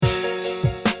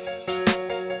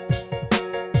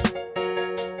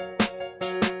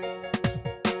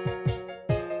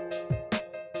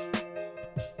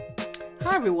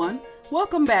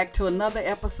Welcome back to another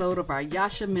episode of our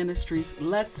Yasha Ministries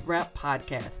Let's Rap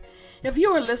podcast. If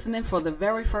you are listening for the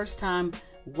very first time,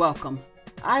 welcome.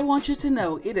 I want you to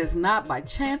know it is not by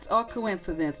chance or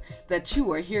coincidence that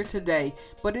you are here today,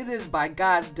 but it is by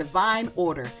God's divine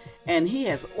order, and He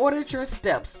has ordered your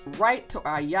steps right to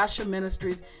our Yasha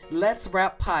Ministries Let's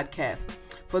Rap podcast.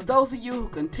 For those of you who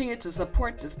continue to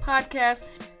support this podcast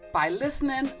by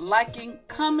listening, liking,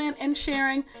 commenting, and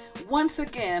sharing, once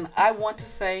again, I want to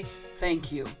say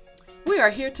thank you. We are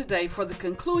here today for the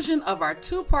conclusion of our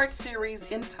two-part series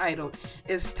entitled,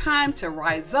 It's Time to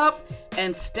Rise Up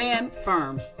and Stand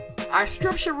Firm. Our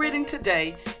scripture reading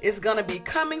today is going to be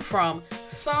coming from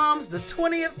Psalms, the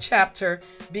 20th chapter,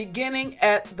 beginning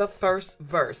at the first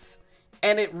verse.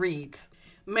 And it reads,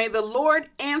 May the Lord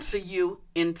answer you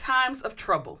in times of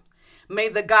trouble. May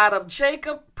the God of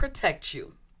Jacob protect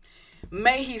you.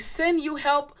 May He send you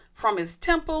help from His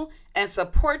temple and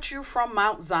support you from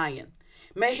Mount Zion.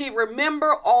 May He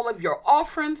remember all of your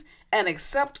offerings and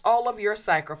accept all of your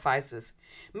sacrifices.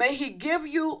 May He give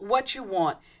you what you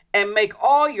want and make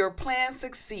all your plans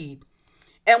succeed.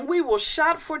 And we will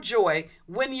shout for joy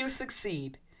when you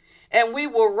succeed. And we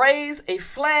will raise a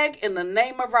flag in the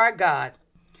name of our God.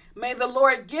 May the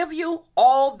Lord give you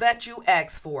all that you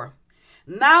ask for.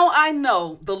 Now I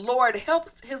know the Lord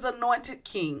helps His anointed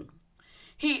king.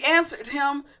 He answered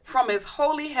him from His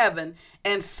holy heaven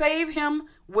and saved him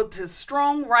with His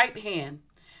strong right hand.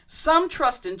 Some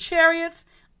trust in chariots,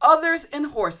 others in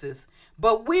horses,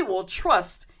 but we will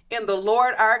trust in the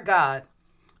Lord our God.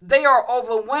 They are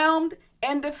overwhelmed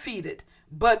and defeated,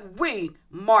 but we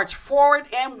march forward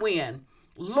and win.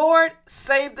 Lord,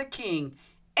 save the king.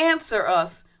 Answer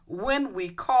us when we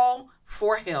call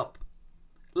for help.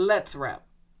 Let's wrap.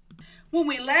 When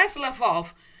we last left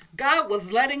off, God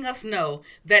was letting us know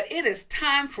that it is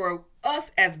time for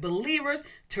us as believers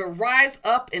to rise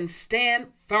up and stand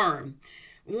firm.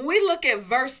 When we look at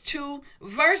verse 2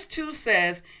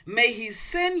 says, May He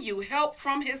send you help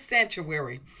from His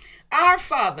sanctuary. Our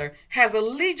Father has a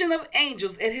legion of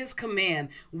angels at His command,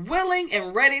 willing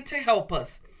and ready to help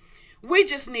us. We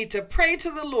just need to pray to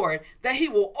the Lord that He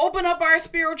will open up our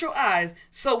spiritual eyes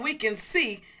so we can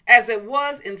see, as it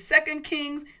was in 2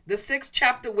 Kings, the 6th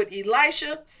chapter with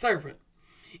Elisha, servant.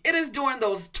 It is during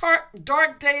those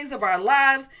dark days of our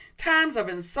lives, times of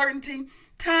uncertainty,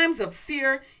 times of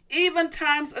fear, even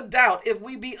times of doubt, if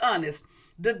we be honest.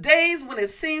 The days when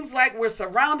it seems like we're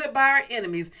surrounded by our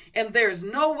enemies and there's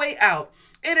no way out.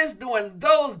 It is during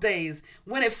those days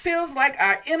when it feels like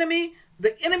our enemy,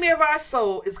 the enemy of our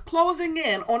soul, is closing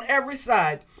in on every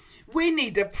side. We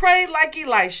need to pray like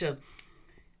Elisha,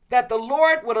 that the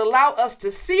Lord would allow us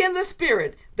to see in the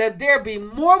spirit that there be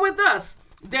more with us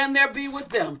than there be with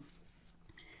them.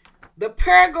 The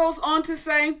prayer goes on to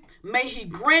say, may He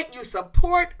grant you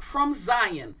support from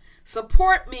Zion.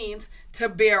 Support means to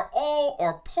bear all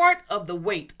or part of the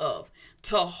weight of,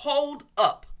 to hold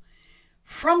up.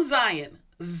 From Zion.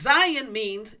 Zion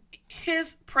means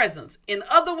His presence. In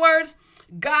other words,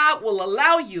 God will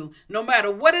allow you, no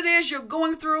matter what it is you're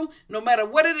going through, no matter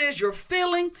what it is you're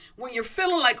feeling, when you're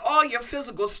feeling like all your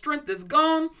physical strength is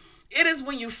gone, it is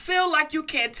when you feel like you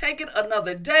can't take it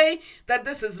another day, that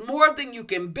this is more than you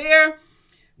can bear.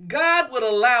 God would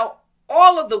allow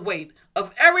all of the weight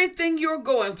of everything you're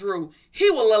going through. He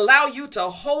will allow you to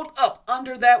hold up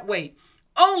under that weight.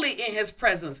 Only in His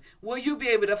presence will you be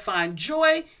able to find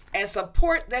joy and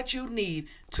support that you need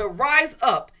to rise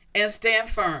up and stand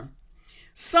firm.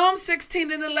 Psalm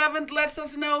 16:11 lets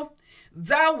us know,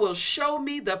 Thou wilt show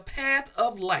me the path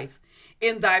of life.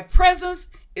 In Thy presence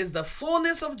is the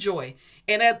fullness of joy,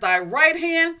 and at Thy right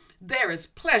hand there is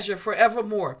pleasure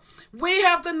forevermore. We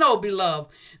have to know,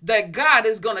 beloved, that God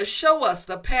is going to show us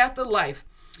the path of life.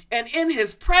 And in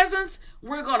His presence,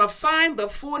 we're going to find the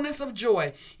fullness of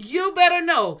joy. You better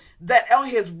know that on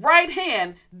His right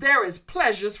hand, there is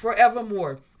pleasures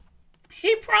forevermore.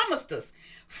 He promised us.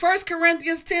 1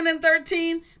 Corinthians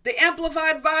 10:13, the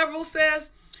Amplified Bible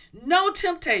says, No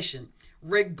temptation,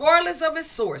 regardless of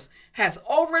its source, has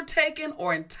overtaken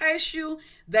or enticed you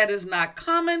that is not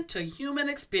common to human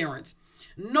experience.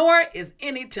 Nor is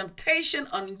any temptation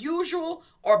unusual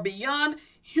or beyond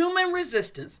human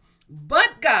resistance.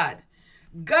 But God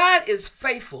is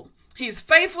faithful. He's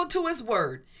faithful to His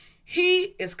word.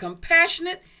 He is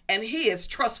compassionate and He is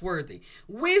trustworthy.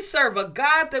 We serve a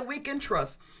God that we can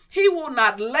trust. He will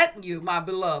not let you, my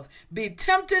beloved, be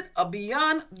tempted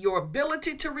beyond your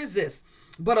ability to resist.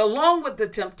 But along with the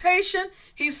temptation,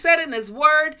 He said in His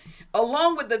word,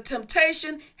 along with the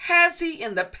temptation, has He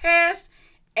in the past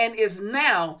and is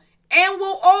now and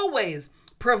will always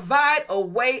provide a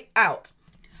way out.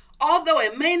 Although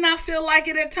it may not feel like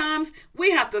it at times, we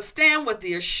have to stand with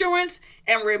the assurance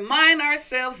and remind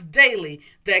ourselves daily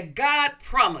that God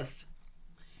promised.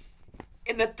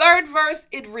 In the 3rd verse,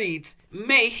 it reads,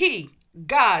 "May He,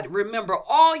 God, remember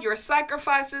all your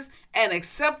sacrifices and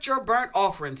accept your burnt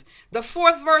offerings." The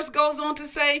 4th verse goes on to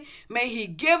say, "May He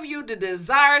give you the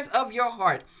desires of your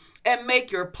heart and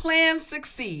make your plans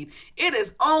succeed." It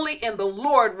is only in the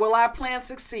Lord will our plans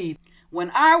succeed. When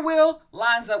our will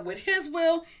lines up with His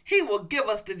will, He will give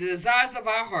us the desires of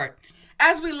our heart.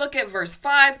 As we look at verse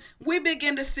 5, we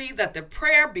begin to see that the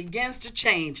prayer begins to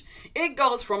change. It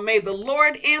goes from "May the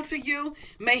Lord answer you,"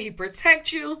 "May He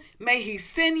protect you," "May He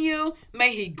send you,"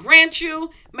 "May He grant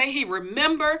you," "May He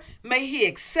remember," "May He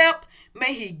accept,"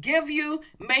 "May He give you,"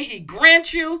 "May He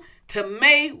grant you," to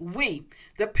 "May we."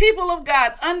 The people of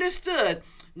God understood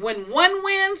when one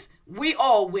wins, we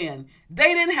all win.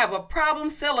 They didn't have a problem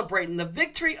celebrating the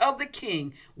victory of the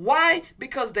king. Why?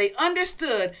 Because they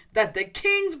understood that the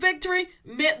king's victory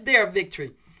meant their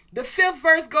victory. The 5th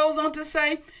verse goes on to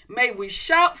say, "May we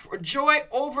shout for joy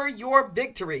over your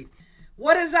victory."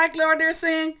 What exactly are they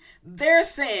saying? They're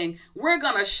saying, we're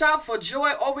going to shout for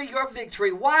joy over your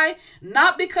victory. Why?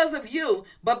 Not because of you,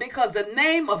 but because the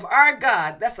name of our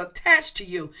God that's attached to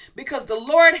you. Because the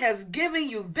Lord has given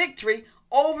you victory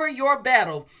over your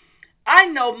battle. I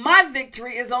know my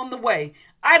victory is on the way.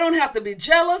 I don't have to be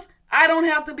jealous. I don't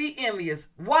have to be envious.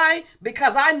 Why?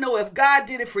 Because I know if God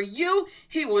did it for you,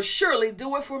 He will surely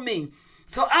do it for me.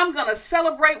 So I'm going to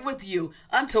celebrate with you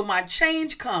until my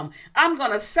change come. I'm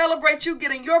going to celebrate you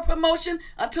getting your promotion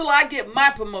until I get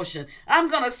my promotion. I'm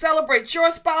going to celebrate your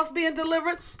spouse being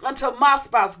delivered until my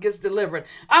spouse gets delivered.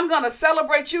 I'm going to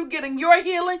celebrate you getting your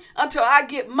healing until I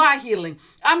get my healing.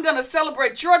 I'm going to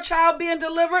celebrate your child being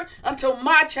delivered until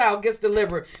my child gets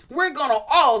delivered. We're going to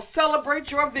all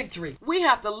celebrate your victory. We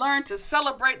have to learn to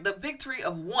celebrate the victory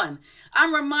of one.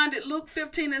 I'm reminded Luke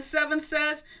 15:7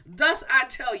 says, "Thus I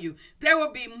tell you, there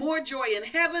will be more joy in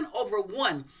heaven over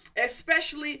one,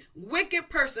 especially wicked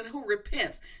person who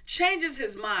repents, changes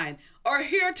his mind, or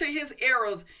adhere to his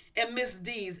errors and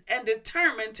misdeeds, and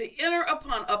determined to enter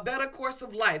upon a better course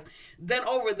of life, than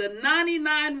over the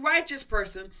 99 righteous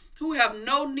person who have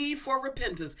no need for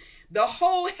repentance." The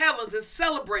whole heavens is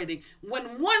celebrating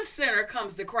when one sinner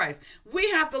comes to Christ. We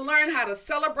have to learn how to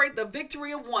celebrate the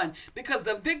victory of one, because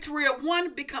the victory of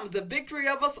one becomes the victory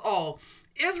of us all.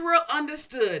 Israel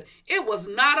understood it was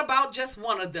not about just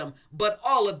one of them, but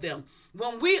all of them.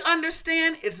 When we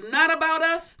understand it's not about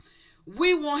us,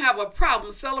 we won't have a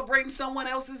problem celebrating someone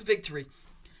else's victory.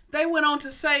 They went on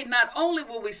to say, not only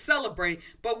will we celebrate,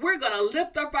 but we're going to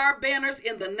lift up our banners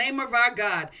in the name of our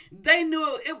God. They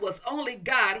knew it was only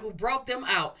God who brought them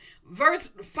out. Verse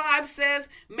 5 says,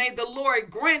 "May the Lord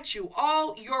grant you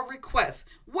all your requests."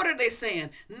 What are they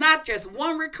saying? Not just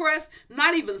one request,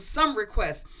 not even some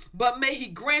requests, but may He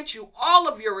grant you all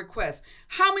of your requests.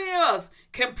 How many of us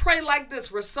can pray like this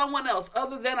for someone else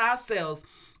other than ourselves?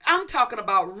 I'm talking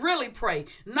about really pray,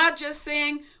 not just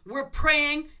saying we're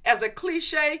praying as a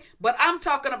cliche, but I'm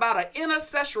talking about an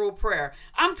intercessoral prayer.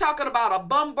 I'm talking about a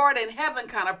bombarding heaven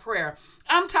kind of prayer.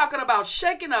 I'm talking about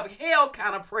shaking up hell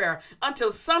kind of prayer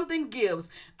until something gives.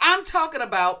 I'm talking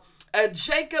about a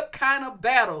Jacob kind of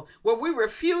battle where we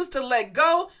refuse to let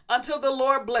go until the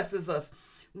Lord blesses us.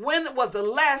 When was the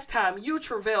last time you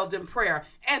travailed in prayer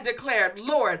and declared,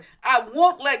 "Lord, I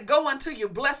won't let go until you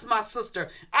bless my sister.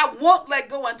 I won't let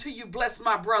go until you bless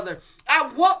my brother. I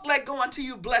won't let go until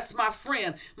you bless my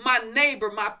friend, my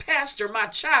neighbor, my pastor, my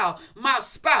child, my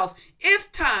spouse." It's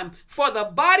time for the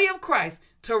body of Christ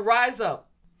to rise up.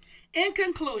 In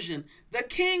conclusion, the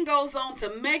king goes on to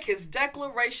make his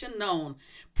declaration known.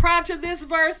 Prior to this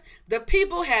verse, the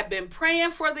people had been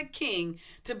praying for the king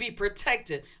to be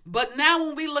protected. But now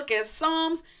when we look at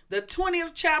Psalms, the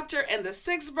 20th chapter and the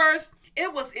 6th verse,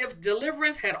 it was if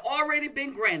deliverance had already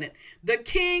been granted. The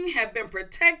king had been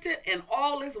protected and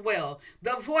all is well.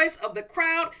 The voice of the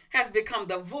crowd has become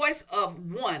the voice of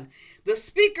one. The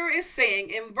speaker is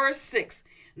saying in verse 6,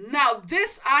 "Now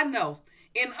this I know."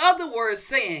 In other words,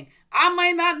 saying, I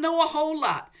may not know a whole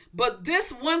lot, but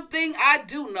this one thing I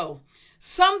do know.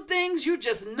 Some things you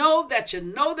just know that you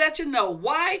know that you know.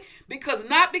 Why? Because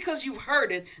not because you've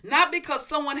heard it, not because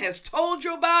someone has told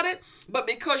you about it, but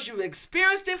because you've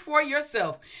experienced it for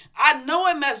yourself. I know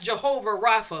Him as Jehovah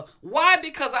Rapha. Why?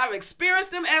 Because I've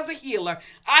experienced Him as a healer.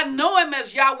 I know Him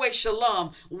as Yahweh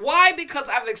Shalom. Why? Because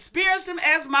I've experienced Him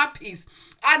as my peace.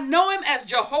 I know Him as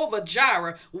Jehovah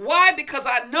Jireh. Why? Because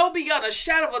I know beyond a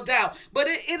shadow of a doubt, but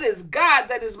it is God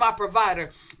that is my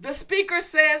provider. The speaker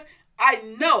says, I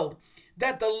know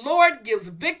that the Lord gives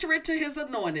victory to His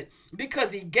anointed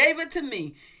because He gave it to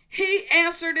me. He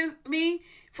answered me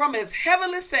from his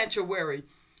heavenly sanctuary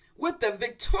with the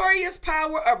victorious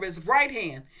power of his right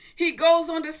hand. He goes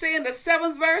on to say in the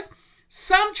 7th verse,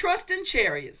 some trust in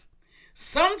chariots,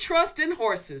 some trust in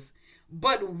horses,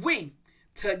 but we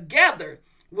together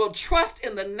will trust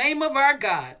in the name of our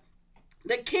God.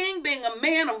 The king, being a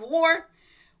man of war,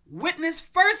 witnessed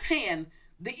firsthand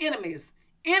the enemy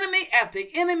after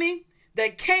enemy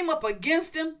that came up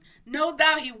against him. No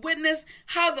doubt he witnessed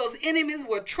how those enemies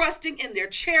were trusting in their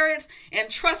chariots and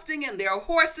trusting in their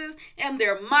horses and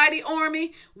their mighty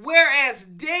army, whereas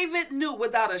David knew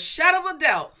without a shadow of a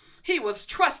doubt he was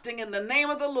trusting in the name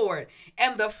of the Lord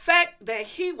and the fact that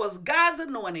he was God's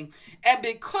anointing. And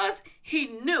because he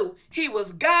knew he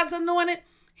was God's anointed,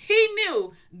 he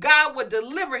knew God would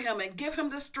deliver him and give him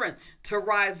the strength to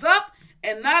rise up,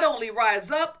 and not only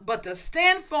rise up, but to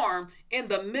stand firm in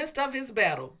the midst of his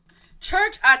battle.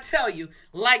 Church, I tell you,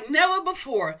 like never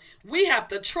before, we have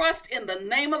to trust in the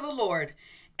name of the Lord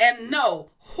and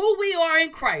know who we are in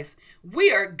Christ.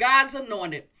 We are God's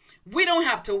anointed. We don't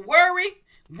have to worry.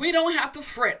 We don't have to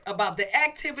fret about the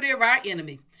activity of our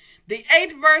enemy. The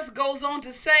 8th verse goes on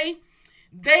to say,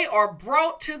 they are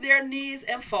brought to their knees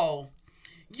and fall.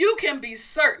 You can be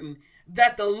certain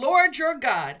that the Lord your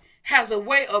God has a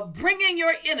way of bringing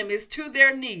your enemies to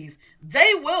their knees.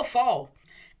 They will fall.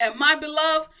 And my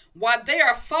beloved, while they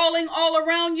are falling all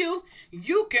around you,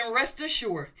 you can rest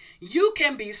assured. You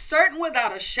can be certain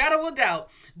without a shadow of a doubt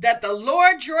that the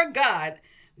Lord your God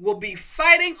will be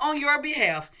fighting on your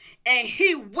behalf, and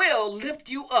he will lift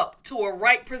you up to a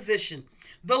right position.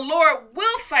 The Lord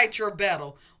will fight your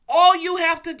battle. All you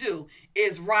have to do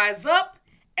is rise up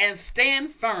and stand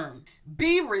firm.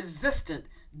 Be resistant.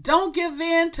 Don't give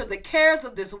in to the cares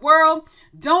of this world.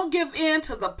 Don't give in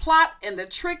to the plot and the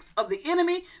tricks of the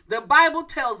enemy. The Bible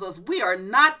tells us we are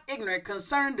not ignorant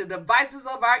concerning the devices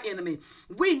of our enemy.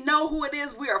 We know who it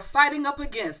is we are fighting up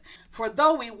against. For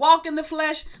though we walk in the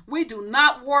flesh, we do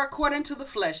not war according to the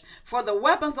flesh. For the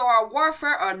weapons of our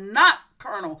warfare are not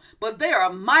carnal, but they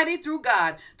are mighty through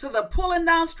God to the pulling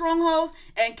down strongholds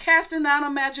and casting down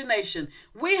imagination.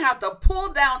 We have to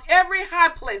pull down every high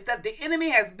place that the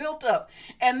enemy has built up.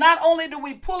 And not only do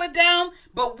we pull it down,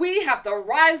 but we have to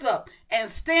rise up and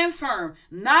stand firm,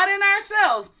 not in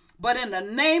ourselves, but in the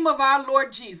name of our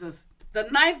Lord Jesus. The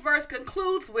 9th verse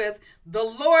concludes with, the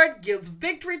Lord gives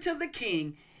victory to the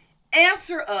king.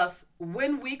 Answer us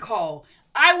when we call.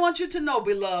 I want you to know,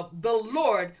 beloved, the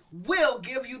Lord will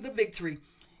give you the victory.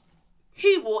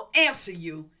 He will answer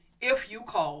you if you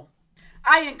call.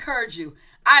 I encourage you,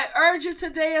 I urge you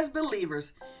today as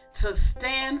believers to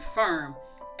stand firm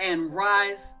and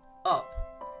rise up.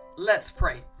 Let's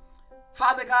pray.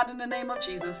 Father God, in the name of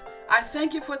Jesus, I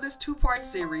thank you for this 2-part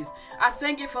series. I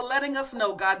thank you for letting us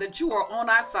know, God, that you are on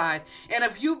our side. And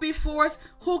if you be for us,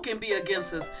 who can be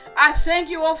against us? I thank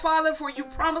you, oh Father, for you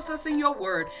promised us in your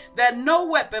word that no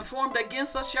weapon formed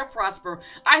against us shall prosper.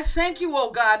 I thank you, oh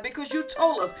God, because you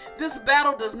told us this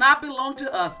battle does not belong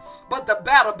to us, but the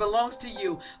battle belongs to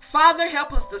you. Father,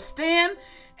 help us to stand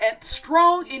and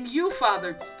strong in you,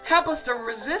 Father. Help us to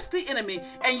resist the enemy,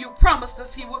 and you promised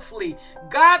us he would flee.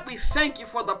 God, we thank you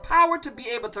for the power to be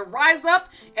able to rise up,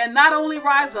 and not only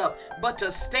rise up, but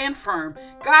to stand firm.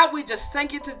 God, we just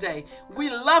thank you today. We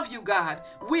love you, God.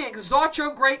 We exalt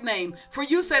your great name, for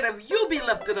you said if you be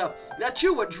lifted up, that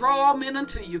you would draw all men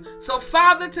unto you. So,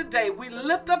 Father, today we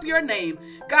lift up your name.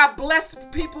 God, bless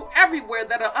people everywhere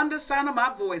that are under the sound of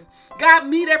my voice. God,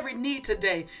 meet every need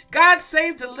today. God,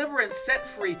 save, deliver, and set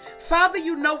free. Father,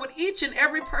 you know what each and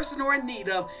every person are in need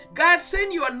of. God,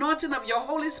 send your anointing of your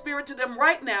Holy Spirit to them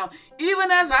right now,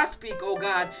 even as I speak, oh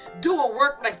God. Do a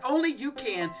work like only you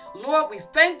can. Lord, we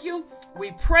thank you.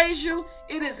 We praise you.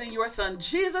 It is in your Son,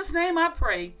 Jesus' name I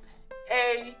pray.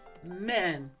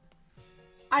 Amen.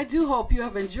 I do hope you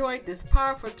have enjoyed this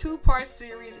powerful 2-part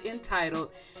series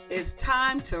entitled, It's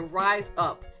Time to Rise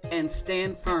Up and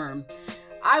Stand Firm.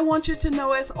 I want you to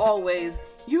know, as always,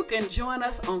 you can join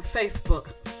us on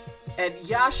Facebook at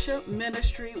Yasha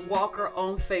Ministry Walker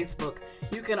on Facebook.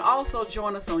 You can also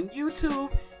join us on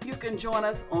YouTube. You can join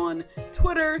us on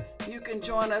Twitter. You can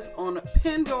join us on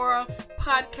Pandora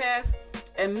Podcast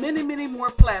and many, many more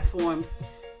platforms.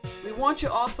 We want you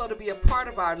also to be a part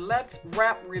of our Let's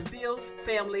Rap Reveals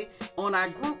family on our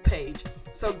group page.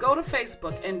 So go to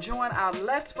Facebook and join our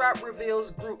Let's Rap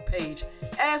Reveals group page.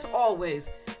 As always,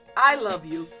 I love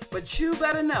you, but you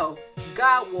better know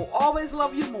God will always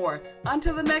love you more.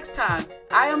 Until the next time,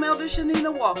 I am Elder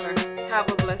Shanina Walker.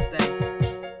 Have a blessed day.